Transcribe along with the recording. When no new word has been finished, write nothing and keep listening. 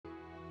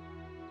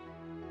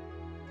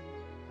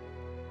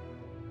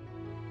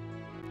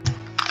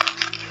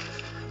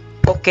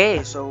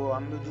Okay, so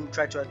I'm gonna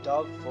try to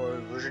adopt for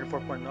version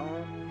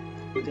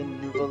 4.0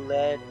 within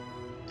Nouvelle.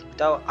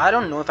 Without, I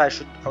don't know if I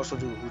should also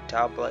do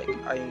Hutao, but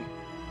like I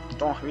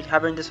don't really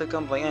have any this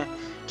account, but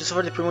just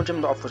for the premium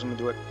gym, of course I'm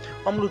gonna do it.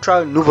 I'm gonna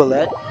try Nouvelle,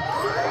 and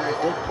I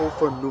did pull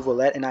for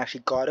Nouvelle, and I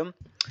actually got him.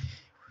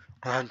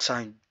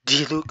 Unsigned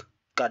D-Luke.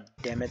 God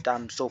damn it,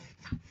 I'm so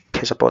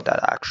pissed about that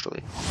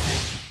actually.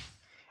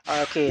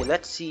 Okay,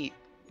 let's see.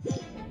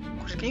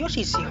 Can you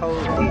actually see how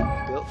they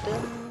built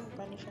them?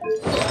 By any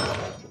chance?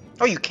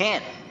 Oh, you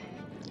can.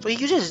 So he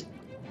uses.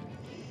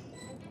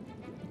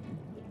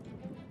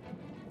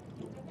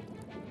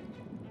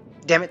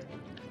 Damn it.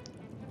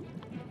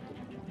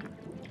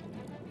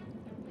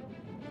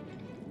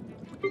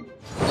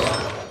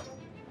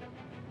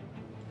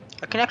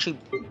 I can actually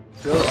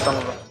build some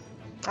of them. Oh,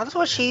 that's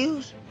what she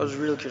used? I was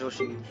really curious what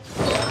she used.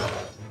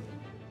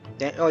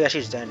 Oh yeah,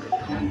 she's Dandruff.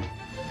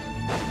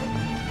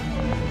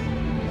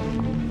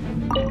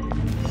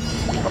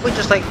 Probably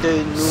just like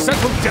the new...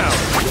 Settle down!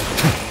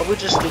 Probably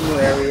just the new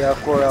area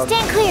for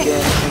Stand clear!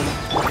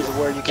 Genshin, is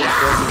where you can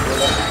build the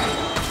villa.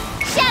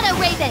 Shadow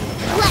Raven!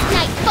 Let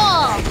night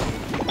fall!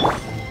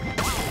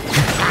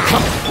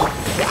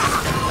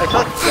 I feel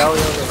like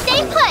Galio...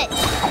 Stay put!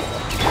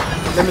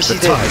 Let me see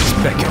The tides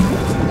this. beckon.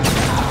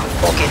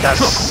 Okay, that's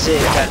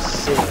sick, that's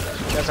sick.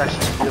 That's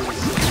actually really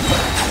sick.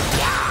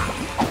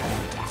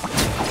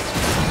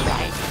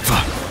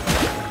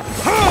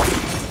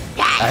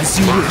 As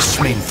you wish,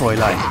 main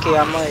Fräulein. Okay,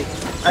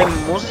 I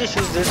mostly just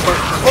use this for...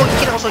 Oh, he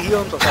can also heal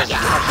himself. That's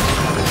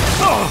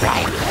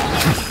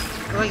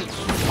actually...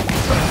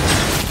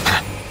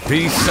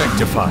 Be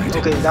sanctified.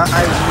 Okay, that I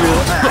actually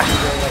really like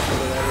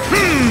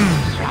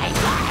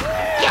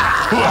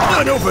the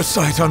An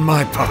oversight on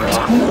my part.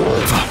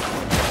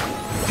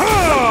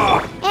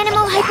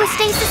 Animal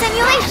hypostasis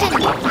emulation!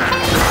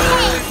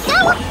 Hey,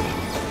 go!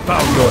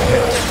 Bow your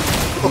head.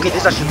 Okay,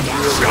 this is actually really...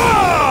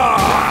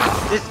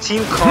 This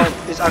team comp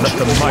is Let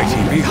actually... the mighty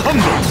be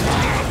humbled.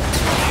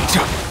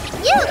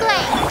 You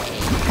play!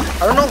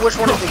 I don't know which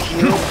one is the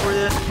hero for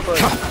this, but...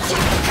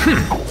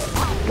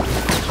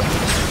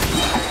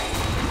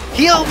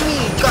 Heal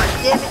me! God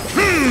damn it!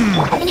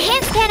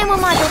 Enhanced animal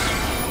module.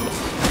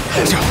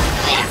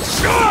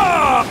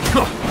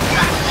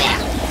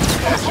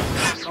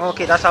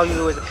 Okay, that's how you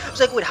do it. I was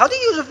like, wait, how do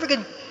you use a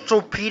freaking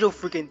torpedo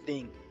freaking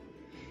thing?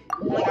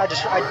 Like, I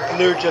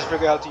literally just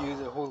figured out how to use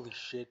it. Holy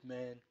shit,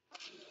 man.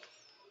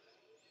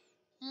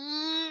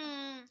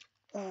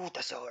 Ooh,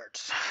 that still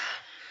hurts.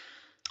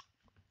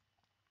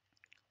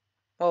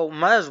 Well,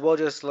 might as well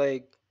just,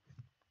 like,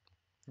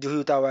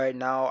 do that right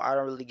now. I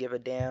don't really give a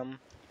damn,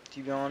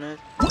 to be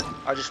honest.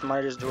 I just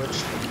might just do it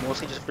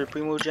mostly just for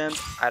Primo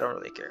Gems. I don't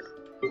really care.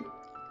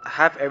 I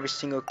have every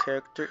single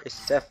character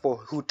except for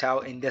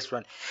Hutao in this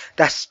run.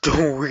 That's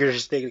the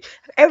weirdest thing.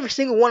 Every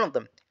single one of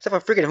them except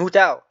for freaking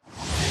Hutao.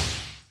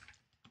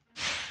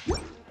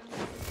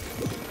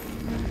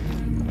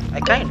 I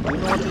kind of do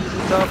know how to use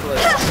Hutao, but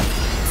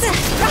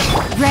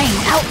Rain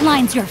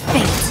outlines your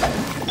fate.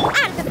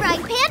 Out of the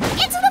frying pan,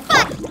 into the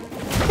fun!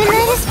 The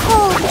night is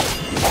cold.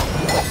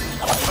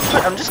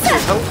 I'm just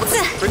curious how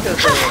freak is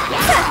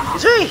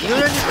there a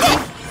healer in this team?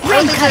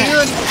 Rain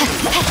cutter.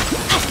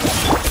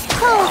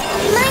 Cold,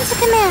 mine's a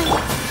command.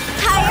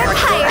 Higher,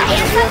 higher,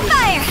 hands on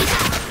fire!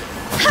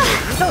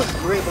 That was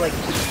great, but like,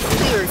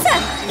 clear.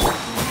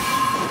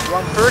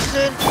 One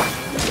person.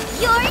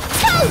 You're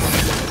toast!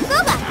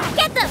 Booba,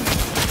 get them!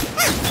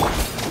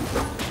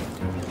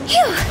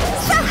 Phew!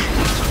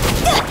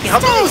 Okay, how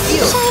do you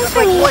heal? Shine That's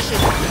for my me. question.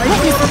 Are you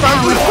Witness the healing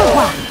power about for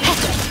one.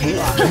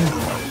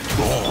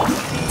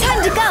 Time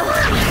to go!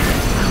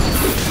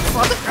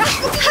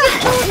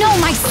 Know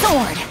my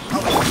sword.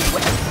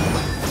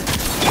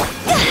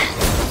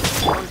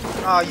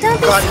 Oh, you Don't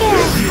be got scared.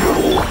 it.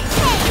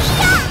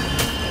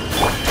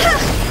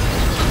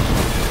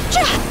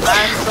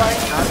 I'm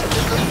trying not to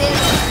do the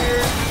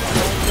here.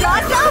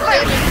 Rod's over!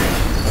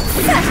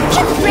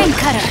 Rain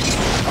cutter.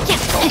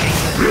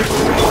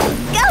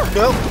 Go!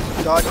 Nope,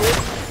 dodge it.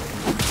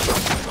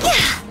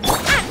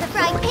 Out of the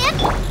frying pan!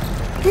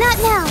 Not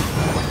now.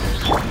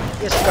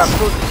 Yes, you got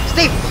food.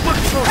 Stay food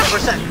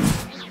 100%.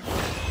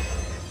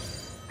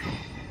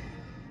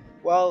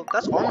 Well,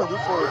 that's all I'm gonna do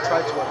for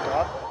try to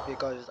adopt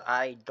because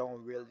I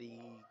don't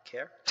really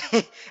care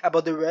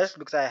about the rest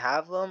because I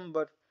have them.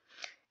 But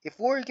if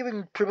we're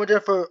giving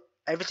Primogem for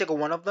every single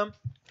one of them,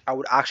 I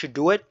would actually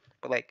do it.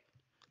 But like,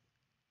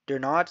 they're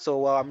not,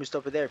 so I'm just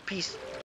over there. Peace.